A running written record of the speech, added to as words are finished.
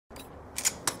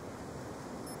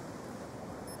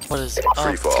What is up,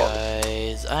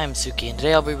 guys? I'm Suki, and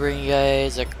today I'll be bringing you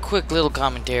guys a quick little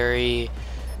commentary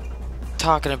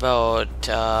talking about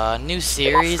a new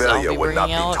series I'll be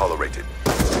bringing out.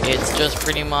 It's just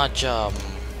pretty much a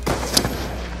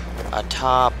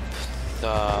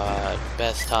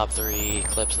best top 3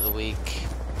 clips of the week.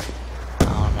 I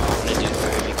don't know, I'm gonna do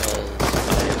 3 because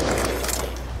I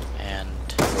agree, and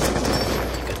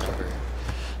it's a good number.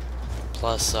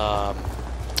 Plus,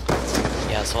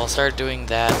 yeah, so I'll start doing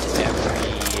that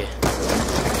every...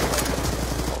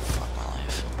 Oh, fuck my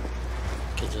life.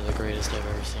 Kids are the greatest I've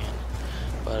ever seen.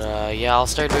 But, yeah, I'll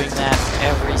start doing that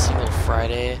every single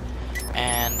Friday.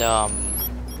 And,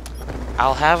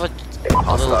 I'll have a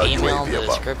little email in the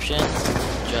description.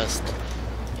 Just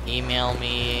email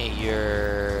me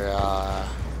your,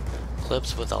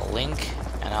 clips with a link,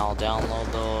 and I'll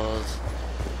download those.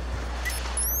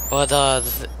 But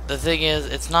the thing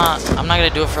is, I'm not gonna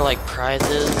do it for like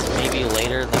prizes. Maybe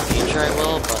later in the future I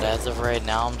will, but as of right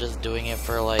now, I'm just doing it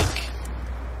for like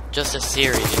just a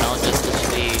series, you know, just to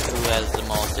see who has the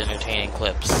most entertaining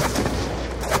clips.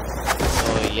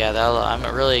 So yeah, I'm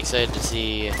really excited to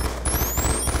see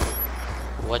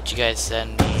what you guys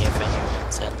send me, if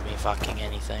anyone sends me fucking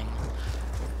anything.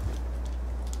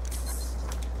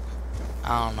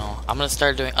 I don't know. I'm gonna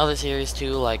start doing other series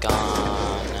too, like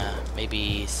on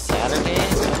maybe Saturday.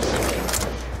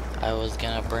 I was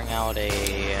gonna bring out a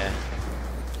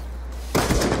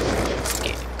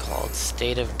game called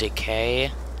State of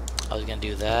Decay. I was gonna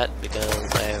do that because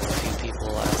I have a few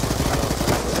people asking me about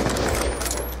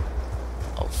that.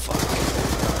 Oh fuck.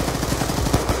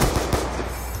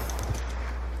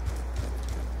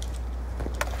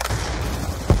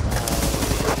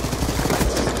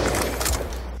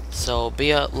 So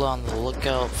be on the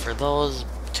lookout for those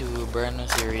 2 brand new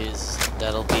series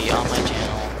that'll be on my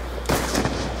channel.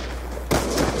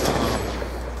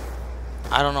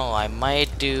 I don't know, I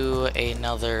might do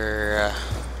another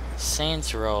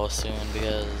Saints Row soon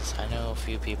because I know a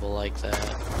few people like that. I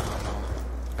don't know.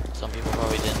 Some people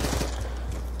probably didn't.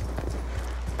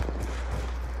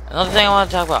 Another thing I want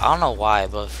to talk about, I don't know why,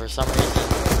 but for some reason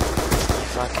my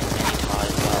fucking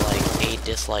mini-Taj got like 8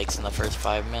 dislikes in the first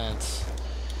 5 minutes.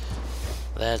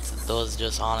 Those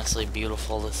just honestly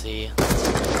beautiful to see.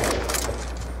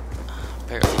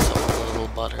 Apparently someone's a little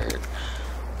butthurt.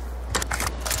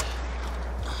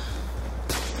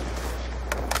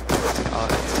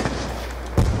 Okay.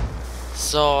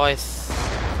 So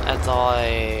that's all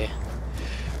I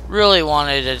really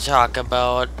wanted to talk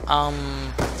about.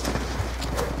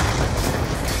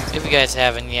 If you guys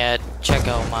haven't yet, check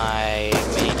out my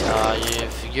mini-Taj.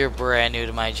 If you're brand new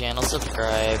to my channel,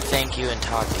 subscribe. Thank you, and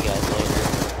talk to you guys later.